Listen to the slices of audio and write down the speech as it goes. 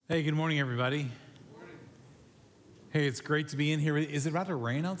Hey, good morning, everybody. Hey, it's great to be in here. Is it about to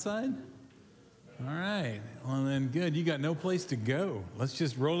rain outside? All right. Well, then good. You got no place to go. Let's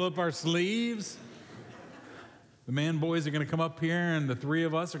just roll up our sleeves. The man boys are going to come up here, and the three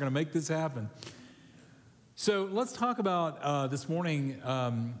of us are going to make this happen. So let's talk about this morning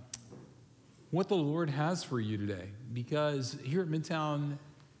what the Lord has for you today. Because here at Midtown,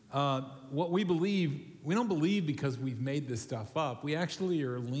 what we believe, we don't believe because we've made this stuff up. We actually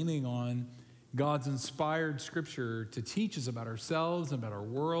are leaning on God's inspired scripture to teach us about ourselves and about our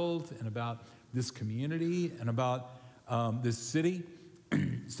world and about this community and about this city.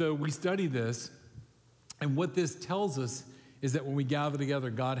 So we study this, and what this tells us is that when we gather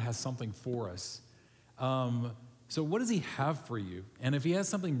together, God has something for us. So what does he have for you? And if he has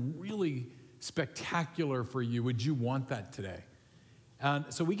something really spectacular for you, would you want that today? And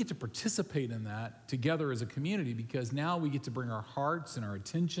so we get to participate in that together as a community because now we get to bring our hearts and our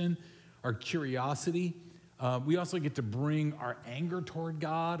attention, our curiosity. We also get to bring our anger toward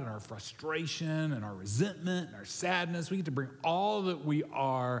God and our frustration and our resentment and our sadness. We get to bring all that we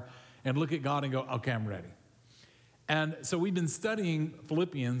are and look at God and go, okay, I'm ready. And so we've been studying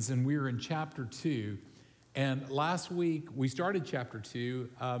Philippians, and we were in chapter 2. And last week we started chapter 2,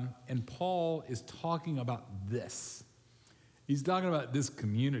 and Paul is talking about this. He's talking about this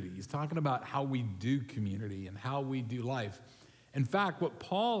community. He's talking about how we do community and how we do life. In fact, what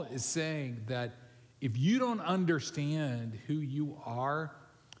Paul is saying that if you don't understand who you are,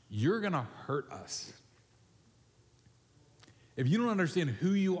 you're going to hurt us. If you don't understand who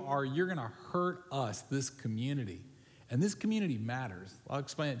you are, you're going to hurt us, this community. And this community matters. I'll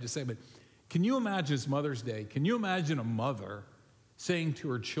explain it in just a second. But can you imagine it's Mother's Day? Can you imagine a mother saying to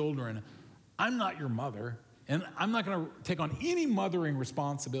her children, I'm not your mother, and I'm not going to take on any mothering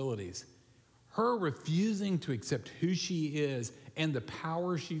responsibilities. Her refusing to accept who she is and the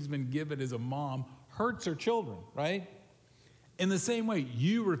power she's been given as a mom hurts her children, right? In the same way,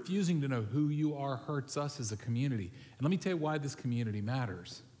 you refusing to know who you are hurts us as a community. And let me tell you why this community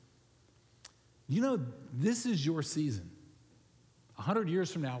matters. You know, this is your season. 100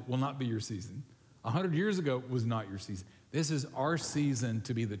 years from now will not be your season. 100 years ago was not your season. This is our season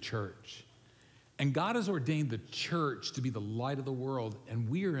to be the church. And God has ordained the church to be the light of the world, and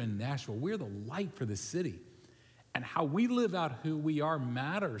we are in Nashville. We're the light for the city. And how we live out who we are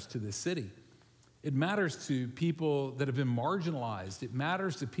matters to the city. It matters to people that have been marginalized. It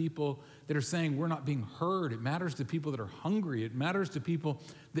matters to people that are saying we're not being heard. It matters to people that are hungry. It matters to people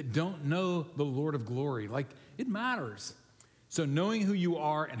that don't know the Lord of glory. Like, it matters. So knowing who you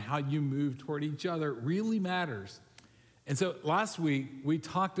are and how you move toward each other really matters. And so last week, we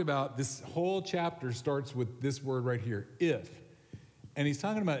talked about this whole chapter starts with this word right here, if. And he's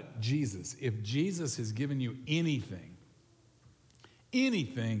talking about Jesus. If Jesus has given you anything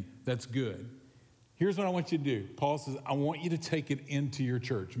that's good, here's what I want you to do. Paul says, I want you to take it into your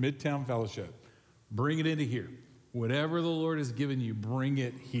church, Midtown Fellowship. Bring it into here. Whatever the Lord has given you, bring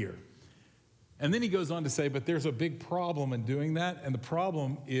it here. And then he goes on to say, but there's a big problem in doing that, and the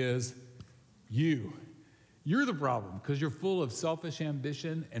problem is you. You're the problem because you're full of selfish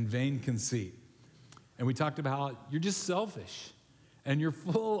ambition and vain conceit. And we talked about how you're just selfish and you're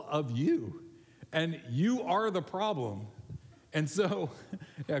full of you, and you are the problem. And so,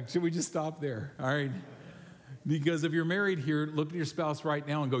 should we just stop there? All right. Because if you're married here, look at your spouse right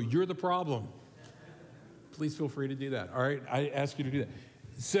now and go, you're the problem. Please feel free to do that. All right. I ask you to do that.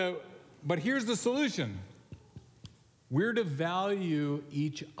 So, but here's the solution. We're to value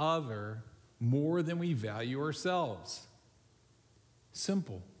each other more than we value ourselves.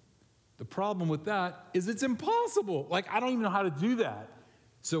 Simple. The problem with that is it's impossible. Like, I don't even know how to do that.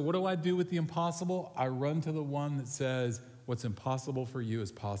 So what do I do with the impossible? I run to the one that says, what's impossible for you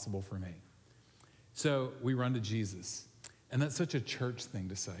is possible for me. So we run to Jesus. And that's such a church thing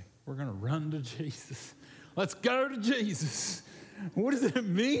to say. We're going to run to Jesus. Let's go to Jesus. What does it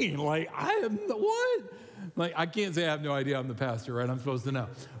mean? Like, I am the what? Like, I can't say I have no idea. I'm the pastor, right? I'm supposed to know.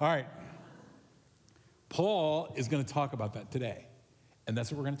 All right. Paul is going to talk about that today. And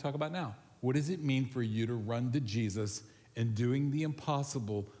that's what we're going to talk about now. What does it mean for you to run to Jesus and doing the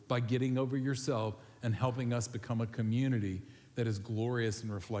impossible by getting over yourself and helping us become a community that is glorious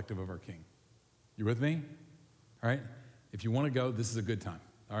and reflective of our King? You with me? All right. If you want to go, this is a good time.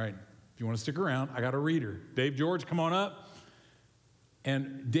 All right. If you want to stick around, I got a reader. Dave George, come on up.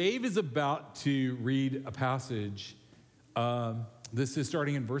 And Dave is about to read a passage. This is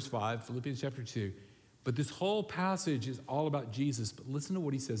starting in verse 5, Philippians chapter 2. But this whole passage is all about Jesus. But listen to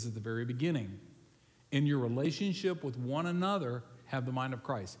what he says at the very beginning. In your relationship with one another, have the mind of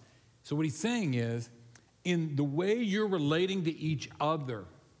Christ. So what he's saying is, in the way you're relating to each other,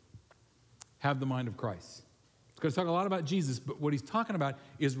 have the mind of Christ. It's going to talk a lot about Jesus, but what he's talking about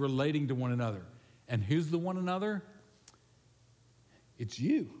is relating to one another. And who's the one another? It's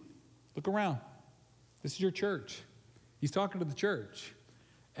you. Look around. This is your church. He's talking to the church.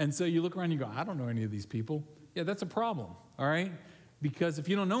 And so you look around and you go, I don't know any of these people. Yeah, that's a problem, all right? Because if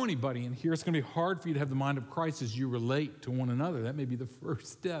you don't know anybody in here, it's going to be hard for you to have the mind of Christ as you relate to one another. That may be the first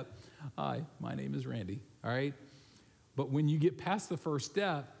step. Hi, my name is Randy, all right? But when you get past the first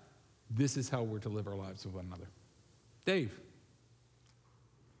step, this is how we're to live our lives with one another. Dave.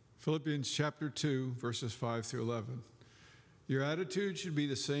 Philippians chapter 2, verses 5 through 11. Your attitude should be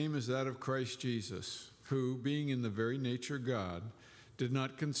the same as that of Christ Jesus, who, being in the very nature God, did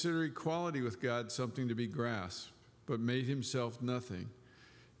not consider equality with God something to be grasped, but made himself nothing,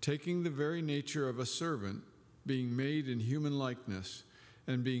 taking the very nature of a servant, being made in human likeness,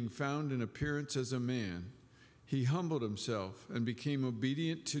 and being found in appearance as a man. He humbled himself and became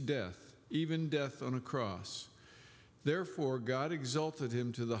obedient to death, even death on a cross. Therefore God exalted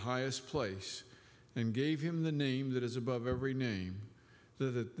him to the highest place and gave him the name that is above every name,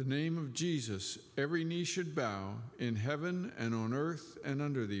 that at the name of Jesus every knee should bow in heaven and on earth and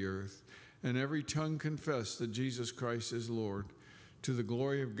under the earth, and every tongue confess that Jesus Christ is Lord, to the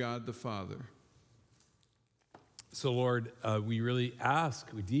glory of God the Father. So, Lord, we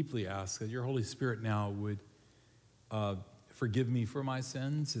deeply ask that your Holy Spirit now would forgive me for my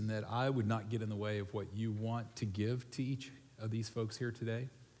sins, and that I would not get in the way of what you want to give to each of these folks here today.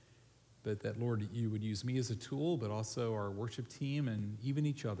 But that, Lord, you would use me as a tool, but also our worship team and even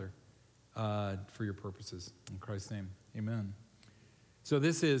each other for your purposes. In Christ's name, amen. So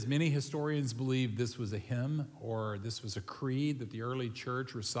many historians believe this was a hymn or this was a creed that the early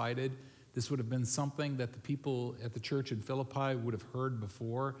church recited. This would have been something that the people at the church in Philippi would have heard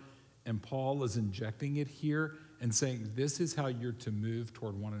before. And Paul is injecting it here and saying, this is how you're to move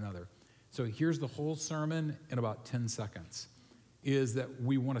toward one another. So here's the whole sermon in about 10 seconds. Is that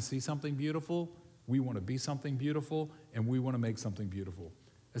we want to see something beautiful, we want to be something beautiful, and we want to make something beautiful.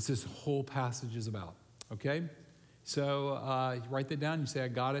 That's this whole passage is about, okay? So you write that down, you say, I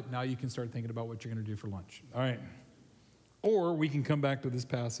got it. Now you can start thinking about what you're going to do for lunch. All right. Or we can come back to this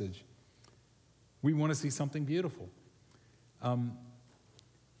passage. We want to see something beautiful.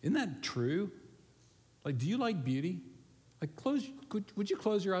 Isn't that true? Like, do you like beauty? Like, would you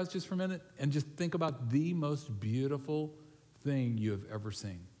close your eyes just for a minute and just think about the most beautiful thing you have ever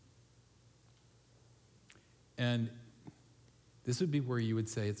seen? And this would be where you would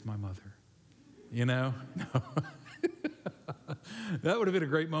say, it's my mother. You know? No. That would have been a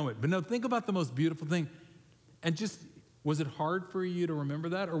great moment. But no, think about the most beautiful thing. And just, was it hard for you to remember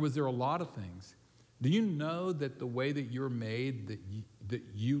that? Or was there a lot of things? Do you know that the way that you're made, that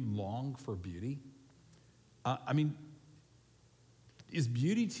you long for beauty? Is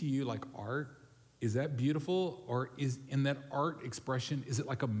beauty to you like art? Is that beautiful? Or is in that art expression, is it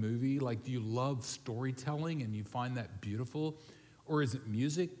like a movie? Like, do you love storytelling and you find that beautiful? Or is it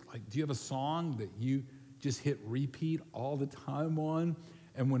music? Like, do you have a song that you just hit repeat all the time on?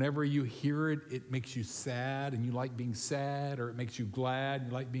 And whenever you hear it, it makes you sad and you like being sad, or it makes you glad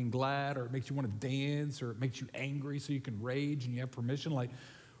and you like being glad, or it makes you want to dance, or it makes you angry so you can rage and you have permission. Like,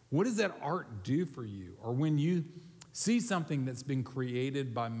 what does that art do for you? Or when you see something that's been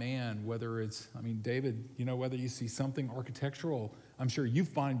created by man, whether it's, David, whether you see something architectural, I'm sure you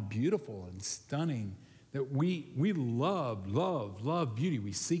find beautiful and stunning, that we love beauty.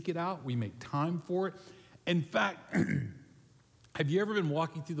 We seek it out. We make time for it. In fact, have you ever been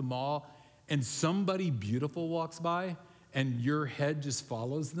walking through the mall and somebody beautiful walks by and your head just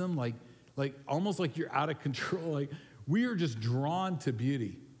follows them? Like almost like you're out of control. Like, we are just drawn to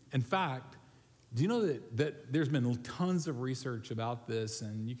beauty. In fact, do you know that there's been tons of research about this,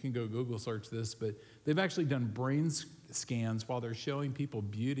 and you can go Google search this, but they've actually done brain scans while they're showing people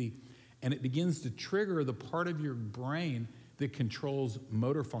beauty, and it begins to trigger the part of your brain that controls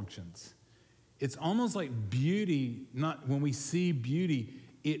motor functions. It's almost like beauty, when we see beauty,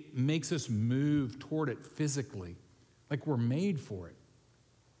 it makes us move toward it physically, like we're made for it.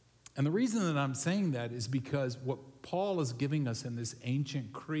 And the reason that I'm saying that is because what Paul is giving us in this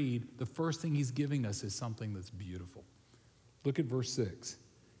ancient creed, the first thing he's giving us is something that's beautiful. Look at verse 6.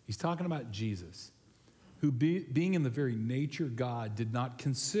 He's talking about Jesus, who being in the very nature God, did not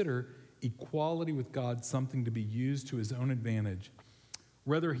consider equality with God something to be used to his own advantage.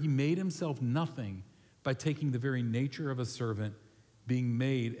 Rather, he made himself nothing by taking the very nature of a servant, being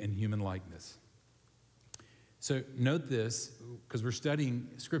made in human likeness. So note this, because we're studying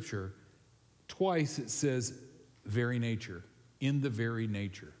Scripture. Twice it says very nature, in the very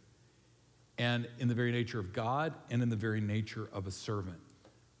nature. And in the very nature of God, and in the very nature of a servant.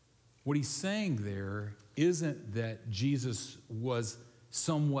 What he's saying there isn't that Jesus was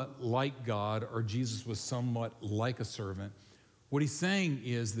somewhat like God or Jesus was somewhat like a servant. What he's saying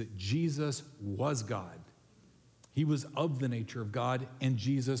is that Jesus was God. He was of the nature of God, and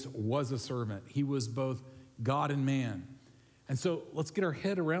Jesus was a servant. He was both God and man. And so let's get our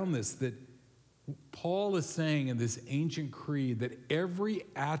head around this, that Paul is saying in this ancient creed that every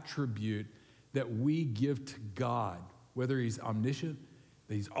attribute that we give to God, whether he's omniscient,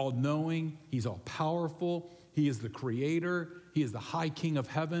 that he's all-knowing, he's all-powerful, he is the creator, he is the high king of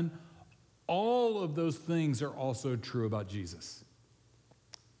heaven, all of those things are also true about Jesus.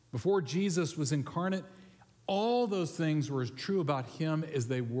 Before Jesus was incarnate, all those things were as true about him as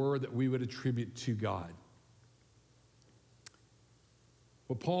they were that we would attribute to God.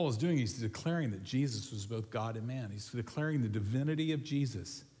 What Paul is doing, he's declaring that Jesus was both God and man. He's declaring the divinity of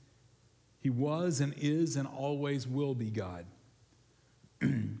Jesus. He was and is and always will be God.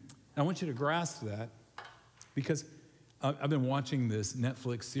 I want you to grasp that because I've been watching this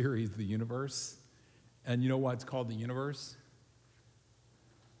Netflix series, The Universe. And you know why it's called The Universe?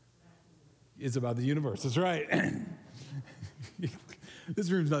 It's about the universe. That's right. This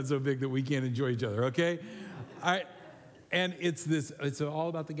room's not so big that we can't enjoy each other, okay? All right. And it's all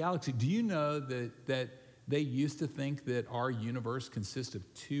about the galaxy. Do you know that they used to think that our universe consists of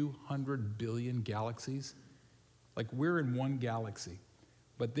 200 billion galaxies? Like we're in one galaxy.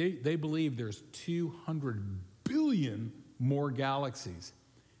 But they believe there's 200 billion more galaxies.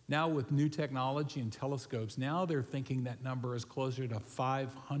 Now with new technology and telescopes, now they're thinking that number is closer to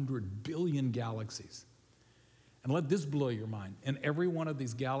 500 billion galaxies. And let this blow your mind. In every one of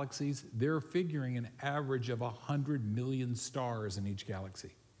these galaxies, they're figuring an average of 100 million stars in each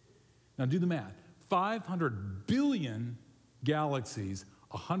galaxy. Now do the math. 500 billion galaxies,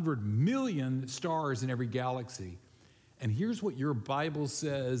 100 million stars in every galaxy. And here's what your Bible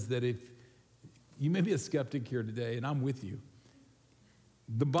says, that if you may be a skeptic here today, and I'm with you.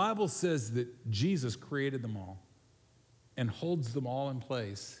 The Bible says that Jesus created them all and holds them all in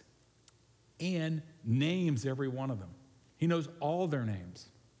place and names every one of them. He knows all their names.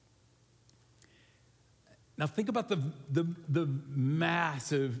 Now think about the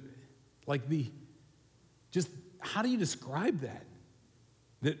massive, just how do you describe that?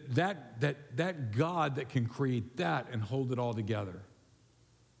 That God that can create that and hold it all together.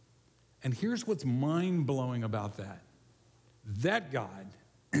 And here's what's mind-blowing about that. That God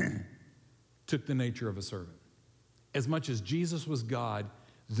took the nature of a servant. As much as Jesus was God,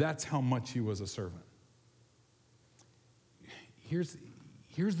 that's how much he was a servant. Here's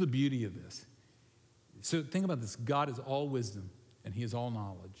the beauty of this. So think about this. God is all wisdom, and he is all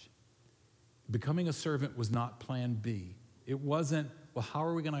knowledge. Becoming a servant was not plan B. It wasn't, well, how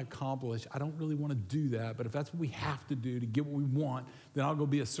are we going to accomplish? I don't really want to do that, but if that's what we have to do to get what we want, then I'll go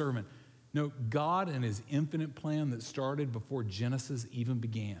be a servant. No, God and his infinite plan that started before Genesis even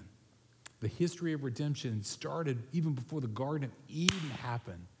began. The history of redemption started even before the Garden of Eden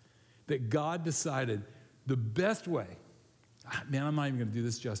happened. That God decided the best way, man, I'm not even going to do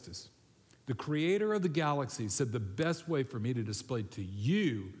this justice. The creator of the galaxy said the best way for me to display to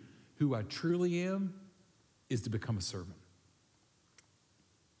you who I truly am is to become a servant.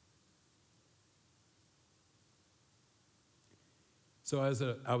 So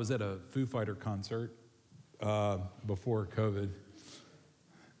I was at a Foo Fighter concert before COVID.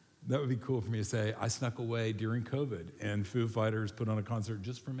 That would be cool for me to say, I snuck away during COVID, and Foo Fighters put on a concert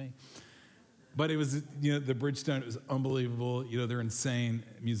just for me. But it was, the Bridgestone, it was unbelievable. They're insane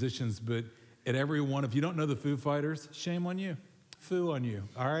musicians, but at every one, if you don't know the Foo Fighters, shame on you. Foo on you,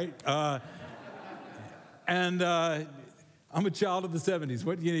 all right? And I'm a child of the 70s.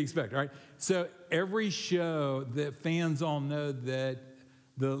 What do you expect, all right? So every show, that fans all know that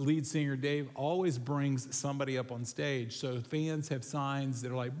the lead singer, Dave, always brings somebody up on stage. So fans have signs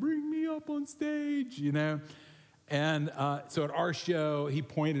that are like, bring me up on stage, And so at our show, he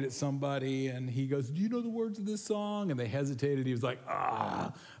pointed at somebody and he goes, do you know the words of this song? And they hesitated. He was like,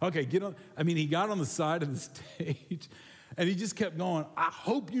 okay, get on. He got on the side of the stage and he just kept going, I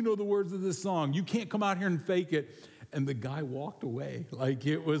hope you know the words of this song. You can't come out here and fake it. And the guy walked away.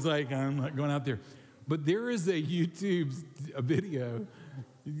 It was like, I'm not going out there. But there is a YouTube video.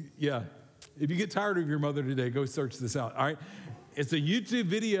 Yeah. If you get tired of your mother today, go search this out. All right. It's a YouTube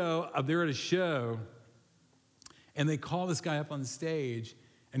video of they're at a show. And they call this guy up on the stage.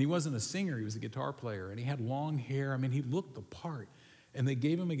 And he wasn't a singer. He was a guitar player. And he had long hair. He looked the part. And they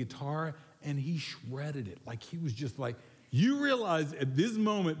gave him a guitar. And he shredded it. He was just like, you realize at this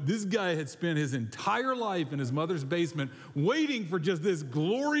moment, this guy had spent his entire life in his mother's basement waiting for just this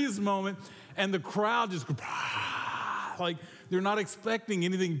glorious moment, and the crowd just they're not expecting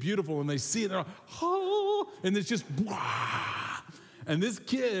anything beautiful, and they see it, they're like, oh, and it's just, wah. And this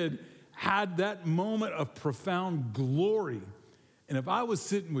kid had that moment of profound glory. And if I was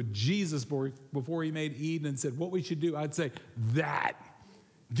sitting with Jesus before he made Eden and said, what we should do, I'd say, that.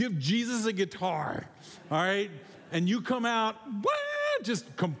 Give Jesus a guitar, all right? And you come out,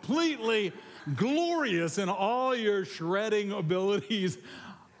 just completely glorious in all your shredding abilities.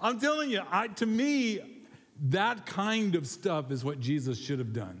 I'm telling you, to me, that kind of stuff is what Jesus should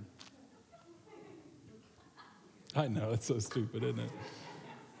have done. I know, it's so stupid, isn't it?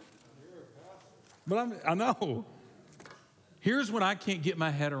 But I know. Here's what I can't get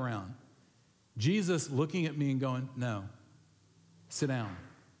my head around. Jesus looking at me and going, no, sit down.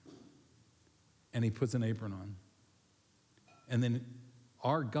 And he puts an apron on. And then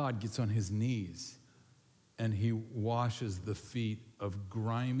our God gets on his knees and he washes the feet of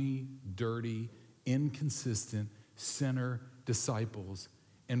grimy, dirty, inconsistent sinner disciples.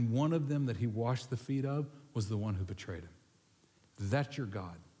 And one of them that he washed the feet of was the one who betrayed him. That's your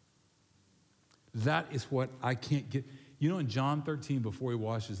God. That is what I can't get. You know, in John 13, before he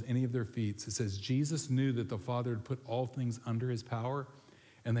washes any of their feet, it says, Jesus knew that the Father had put all things under his power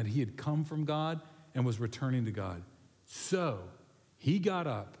and that he had come from God and was returning to God. So he got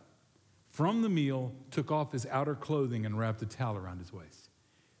up from the meal, took off his outer clothing, and wrapped a towel around his waist.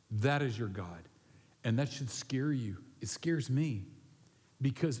 That is your God. And that should scare you. It scares me.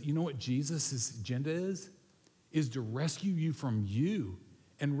 Because you know what Jesus' agenda is? Is to rescue you from you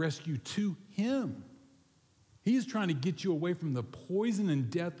and rescue to him. He's trying to get you away from the poison and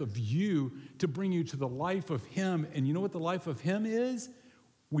death of you to bring you to the life of him. And you know what the life of him is?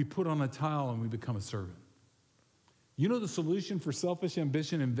 We put on a towel and we become a servant. You know the solution for selfish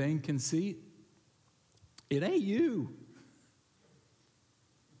ambition and vain conceit? It ain't you.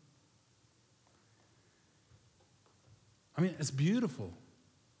 I mean, it's beautiful.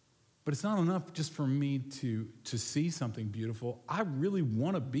 But it's not enough just for me to see something beautiful. I really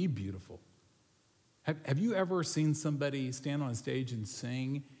want to be beautiful. Have you ever seen somebody stand on stage and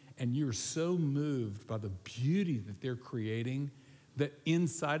sing, and you're so moved by the beauty that they're creating that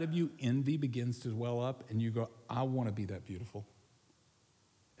inside of you, envy begins to well up, and you go, I want to be that beautiful.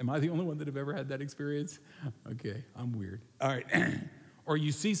 Am I the only one that have ever had that experience? Okay, I'm weird. All right. Or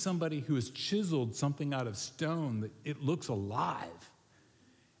you see somebody who has chiseled something out of stone that it looks alive.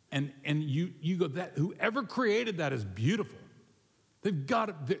 And you go, that whoever created that is beautiful. They've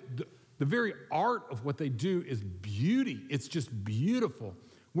got the very art of what they do is beauty. It's just beautiful.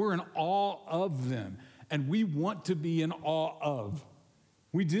 We're in awe of them. And we want to be in awe of.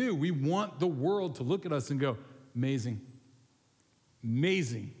 We do. We want the world to look at us and go, amazing,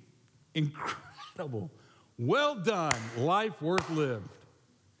 amazing, incredible, well done, life worth lived.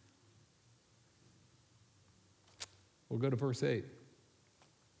 We'll go to verse 8.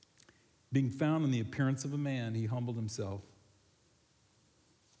 Being found in the appearance of a man, he humbled himself.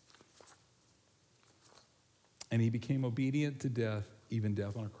 And he became obedient to death, even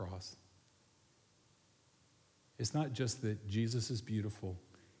death on a cross. It's not just that Jesus is beautiful.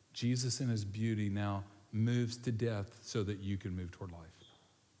 Jesus in his beauty now moves to death so that you can move toward life.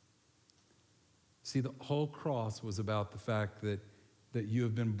 See, the whole cross was about the fact that you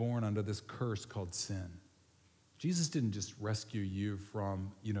have been born under this curse called sin. Jesus didn't just rescue you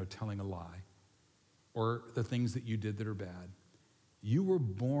from, telling a lie or the things that you did that are bad. You were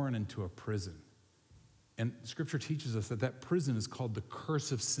born into a prison. And Scripture teaches us that prison is called the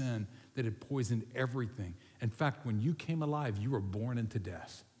curse of sin that had poisoned everything. In fact, when you came alive, you were born into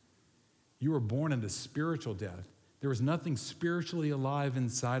death. You were born into spiritual death. There was nothing spiritually alive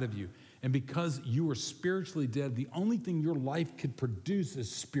inside of you. And because you were spiritually dead, the only thing your life could produce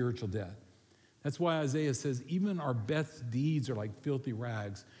is spiritual death. That's why Isaiah says, even our best deeds are like filthy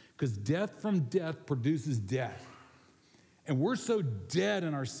rags, because death from death produces death. And we're so dead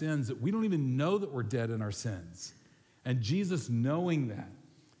in our sins that we don't even know that we're dead in our sins. And Jesus, knowing that,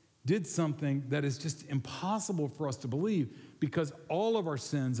 did something that is just impossible for us to believe, because all of our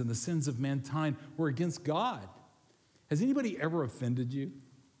sins and the sins of mankind were against God. Has anybody ever offended you?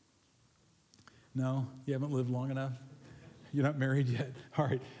 No? You haven't lived long enough? You're not married yet? All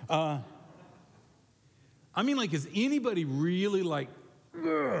right. Has anybody really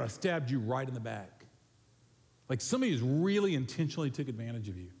stabbed you right in the back? Like somebody who's really intentionally took advantage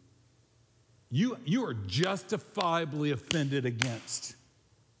of you. You are justifiably offended against.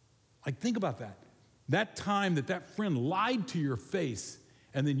 Think about that. That time that friend lied to your face,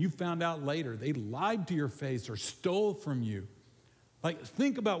 and then you found out later they lied to your face or stole from you.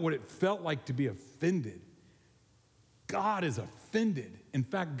 Think about what it felt like to be offended. God is offended. In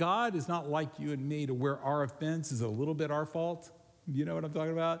fact, God is not like you and me to where our offense is a little bit our fault. You know what I'm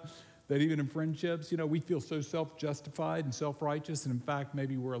talking about? That even in friendships, we feel so self-justified and self-righteous, and in fact,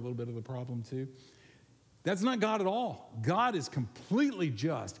 maybe we're a little bit of the problem too. That's not God at all. God is completely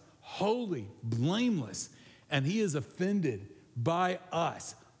just, holy, blameless, and he is offended by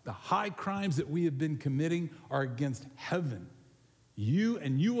us. The high crimes that we have been committing are against heaven. You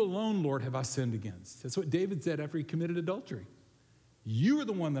and you alone, Lord, have I sinned against. That's what David said after he committed adultery. You are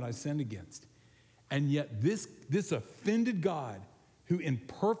the one that I sinned against. And yet this offended God, who in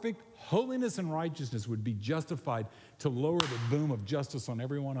perfect holiness and righteousness would be justified to lower the boom of justice on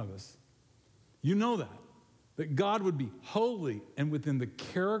every one of us. You know that God would be holy and within the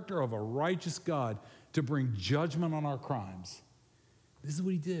character of a righteous God to bring judgment on our crimes. This is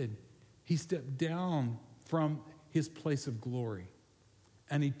what he did. He stepped down from his place of glory,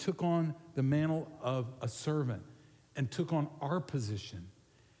 and he took on the mantle of a servant and took on our position,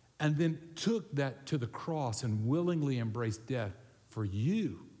 and then took that to the cross and willingly embraced death for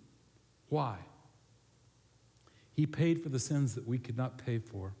you. Why? He paid for the sins that we could not pay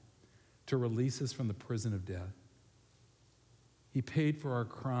for to release us from the prison of death. He paid for our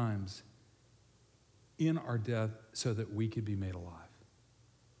crimes in our death so that we could be made alive.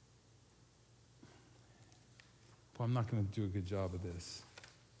 Well, I'm not going to do a good job of this.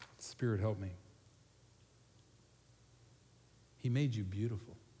 Spirit, help me. He made you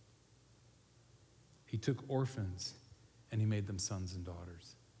beautiful. He took orphans and he made them sons and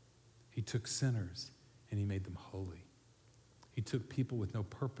daughters. He took sinners and he made them holy. He took people with no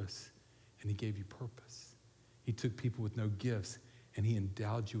purpose and he gave you purpose. He took people with no gifts and he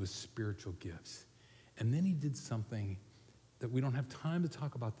endowed you with spiritual gifts. And then he did something that we don't have time to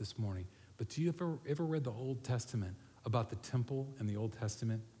talk about this morning, but do you ever read the Old Testament about the temple in the Old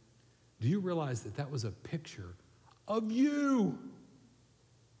Testament? Do you realize that was a picture of you?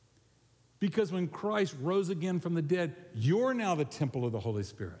 Because when Christ rose again from the dead, you're now the temple of the Holy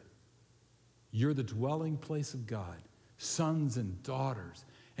Spirit. You're the dwelling place of God, sons and daughters.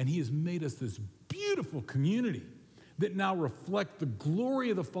 And he has made us this beautiful community that now reflect the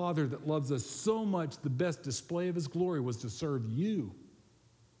glory of the Father that loves us so much. The best display of his glory was to serve you.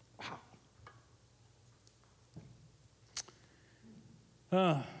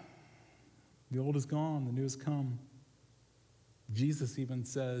 Wow. The old is gone, the new has come. Jesus even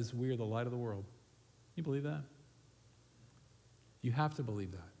says we are the light of the world. You believe that? You have to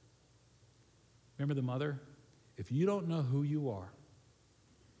believe that. Remember the mother? If you don't know who you are,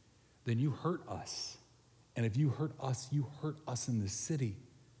 then you hurt us. And if you hurt us in this city.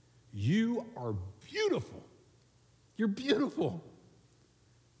 You are beautiful. You're beautiful.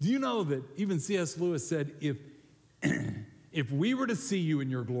 Do you know that even C.S. Lewis said, if we were to see you in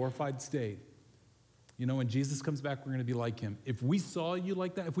your glorified state, when Jesus comes back, we're going to be like him. If we saw you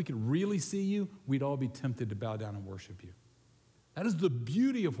like that, if we could really see you, we'd all be tempted to bow down and worship you. That is the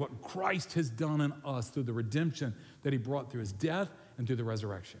beauty of what Christ has done in us through the redemption that he brought through his death and through the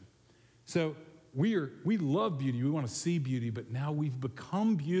resurrection. So we love beauty. We want to see beauty, but now we've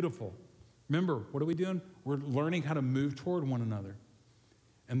become beautiful. Remember, what are we doing? We're learning how to move toward one another.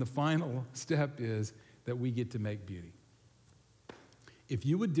 And the final step is that we get to make beauty. If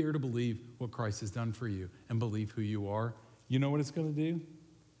you would dare to believe what Christ has done for you and believe who you are, you know what it's going to do?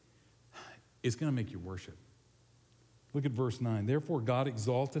 It's going to make you worship. Look at verse 9. Therefore, God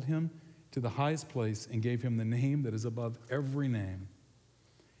exalted him to the highest place and gave him the name that is above every name.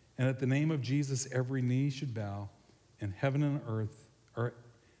 And at the name of Jesus, every knee should bow in heaven and earth, or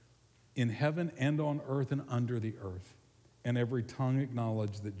in heaven and on earth and under the earth, and every tongue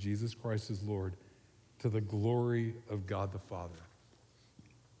acknowledge that Jesus Christ is Lord, to the glory of God the Father.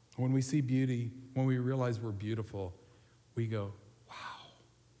 When we see beauty, when we realize we're beautiful, we go, wow,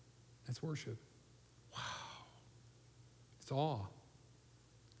 that's worship. Wow. It's awe.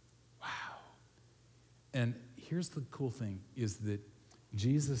 Wow. And here's the cool thing, is that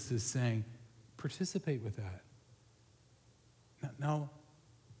Jesus is saying, participate with that. Now,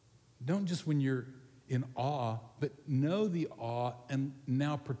 don't just when you're in awe, but know the awe and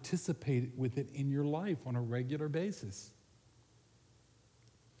now participate with it in your life on a regular basis.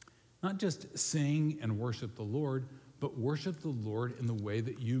 Not just sing and worship the Lord, but worship the Lord in the way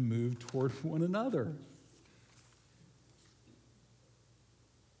that you move toward one another.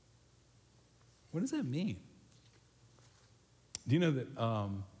 What does that mean? Do you know that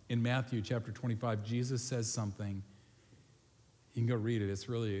in Matthew chapter 25, Jesus says something? You can go read it. It's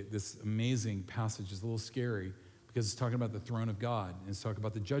really this amazing passage. It's a little scary because it's talking about the throne of God, and it's talking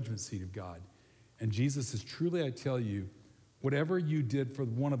about the judgment seat of God. And Jesus says, truly I tell you, whatever you did for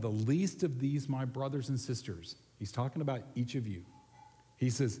one of the least of these, my brothers and sisters, He's talking about each of you. He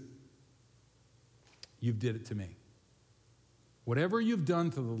says, you've did it to me. Whatever you've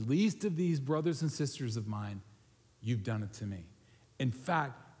done to the least of these brothers and sisters of mine, you've done it to me. In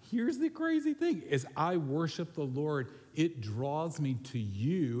fact, here's the crazy thing. As I worship the Lord, it draws me to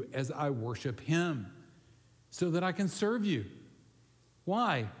you as I worship him so that I can serve you.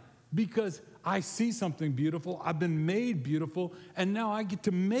 Why? Because I see something beautiful. I've been made beautiful, and now I get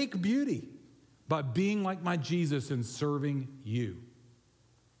to make beauty by being like my Jesus and serving you.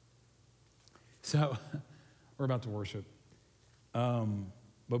 So, we're about to worship.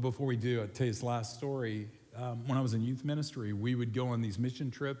 But before we do, I'll tell you this last story. When I was in youth ministry, we would go on these mission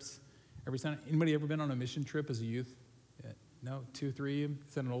trips every Sunday. Anybody ever been on a mission trip as a youth? Yeah. No? 2, 3?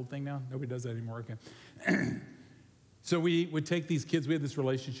 Is that an old thing now? Nobody does that anymore. Okay. So we would take these kids. We had this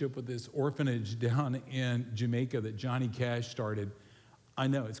relationship with this orphanage down in Jamaica that Johnny Cash started. I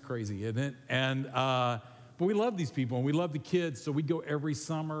know, it's crazy, isn't it? And but we love these people, and we love the kids. So we'd go every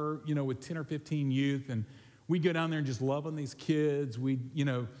summer, with 10 or 15 youth, and we'd go down there and just love on these kids. We'd,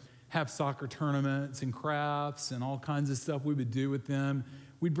 have soccer tournaments and crafts and all kinds of stuff we would do with them.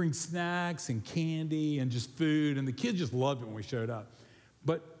 We'd bring snacks and candy and just food, and the kids just loved it when we showed up.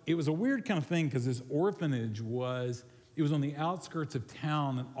 But it was a weird kind of thing because this orphanage was on the outskirts of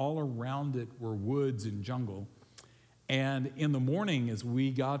town, and all around it were woods and jungle. And in the morning, as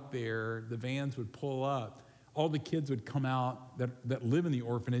we got there, the vans would pull up. All the kids would come out that live in the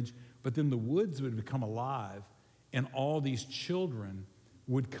orphanage, but then the woods would become alive, and all these children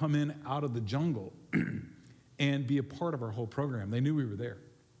would come in out of the jungle and be a part of our whole program. They knew we were there.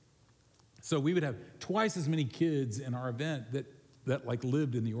 So we would have twice as many kids in our event that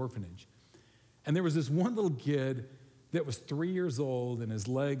lived in the orphanage. And there was this one little kid that was 3 years old, and his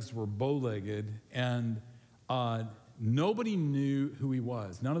legs were bow-legged, and nobody knew who he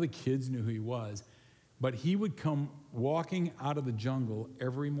was. None of the kids knew who he was. But he would come walking out of the jungle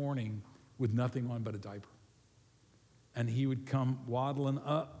every morning with nothing on but a diaper. And he would come waddling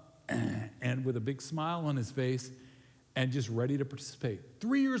up and with a big smile on his face and just ready to participate.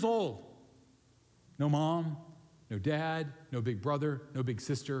 3 years old. No mom, no dad, no big brother, no big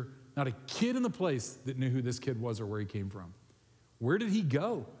sister, not a kid in the place that knew who this kid was or where he came from. Where did he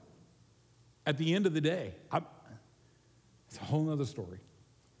go at the end of the day? It's a whole other story.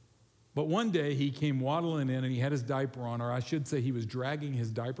 But one day he came waddling in, and he had his diaper on, or I should say he was dragging his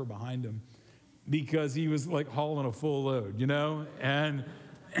diaper behind him because he was like hauling a full load, And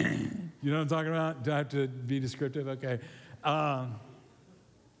you know what I'm talking about? Do I have to be descriptive? Okay.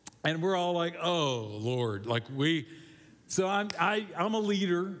 And we're all like, oh, Lord. So I'm a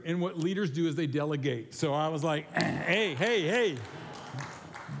leader, and what leaders do is they delegate. So I was like, hey.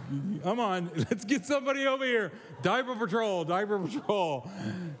 Come on, let's get somebody over here. Diaper patrol.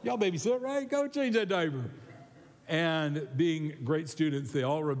 Y'all babysit, right? Go change that diaper. And being great students, they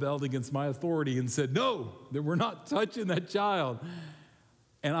all rebelled against my authority and said, no, that we're not touching that child.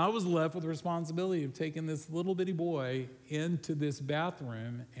 And I was left with the responsibility of taking this little bitty boy into this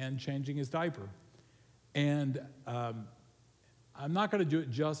bathroom and changing his diaper. And I'm not going to do it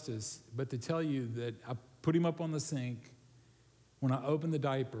justice, but to tell you that I put him up on the sink. When I opened the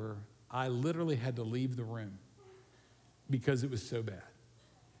diaper, I literally had to leave the room because it was so bad.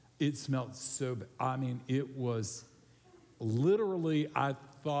 It smelled so bad. I mean, it was literally, I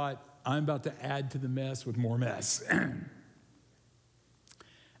thought, I'm about to add to the mess with more mess. And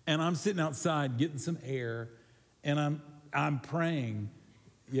I'm sitting outside getting some air, and I'm praying.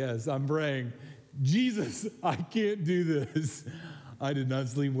 Yes, I'm praying. Jesus, I can't do this. I did not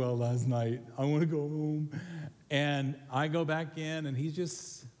sleep well last night. I want to go home. And I go back in, and he's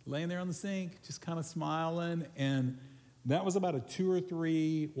just laying there on the sink, just kind of smiling. And that was about a 2 or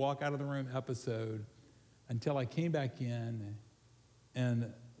 3 walk out of the room episode until I came back in, and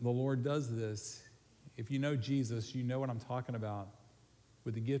the Lord does this. If you know Jesus, you know what I'm talking about.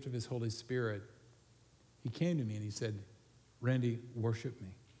 With the gift of his Holy Spirit, he came to me and he said, Randy, worship me.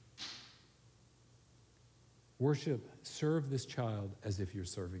 Serve this child as if you're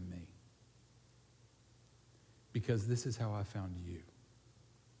serving me. Because this is how I found you.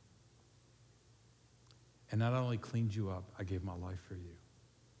 And not only cleaned you up, I gave my life for you.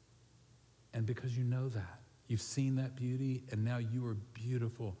 And because you know that, you've seen that beauty, and now you are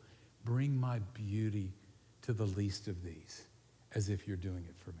beautiful. Bring my beauty to the least of these, as if you're doing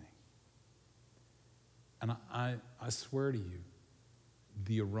it for me. And I swear to you,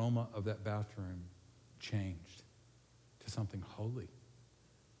 the aroma of that bathroom changed to something holy.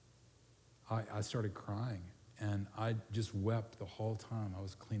 I started crying, and I just wept the whole time I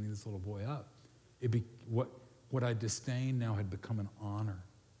was cleaning this little boy up. What I disdained now had become an honor.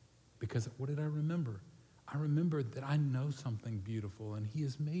 Because what did I remember? I remember that I know something beautiful, and he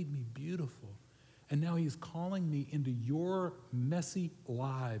has made me beautiful. And now he is calling me into your messy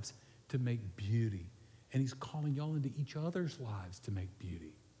lives to make beauty. And he's calling y'all into each other's lives to make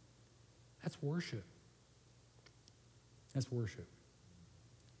beauty. That's worship. That's worship.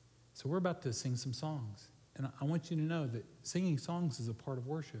 So we're about to sing some songs. And I want you to know that singing songs is a part of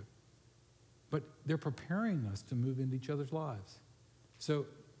worship. But they're preparing us to move into each other's lives. So,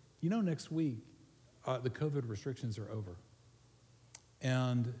 next week, the COVID restrictions are over.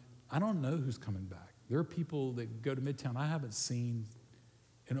 And I don't know who's coming back. There are people that go to Midtown I haven't seen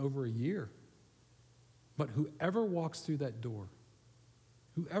in over a year. But whoever walks through that door,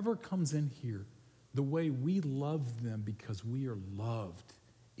 whoever comes in here, the way we love them because we are loved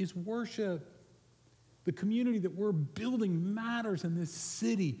is worship. The community that we're building matters in this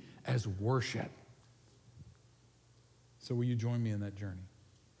city as worship. So will you join me in that journey?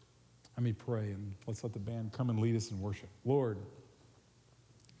 Let me pray, and let's let the band come and lead us in worship. Lord,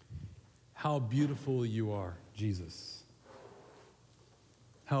 how beautiful you are, Jesus.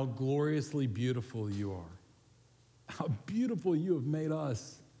 How gloriously beautiful you are. How beautiful you have made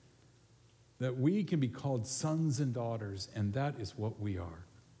us, that we can be called sons and daughters, and that is what we are.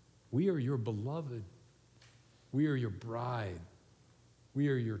 We are your beloved. We are your bride. We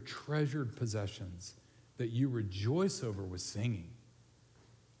are your treasured possessions that you rejoice over with singing.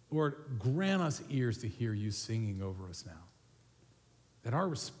 Lord, grant us ears to hear you singing over us now. That our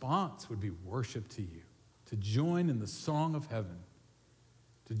response would be worship to you, to join in the song of heaven,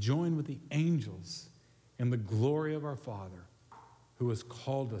 to join with the angels in the glory of our Father who has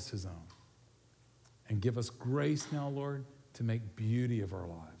called us his own. And give us grace now, Lord, to make beauty of our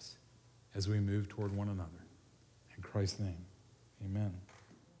lives as we move toward one another. In Christ's name, amen.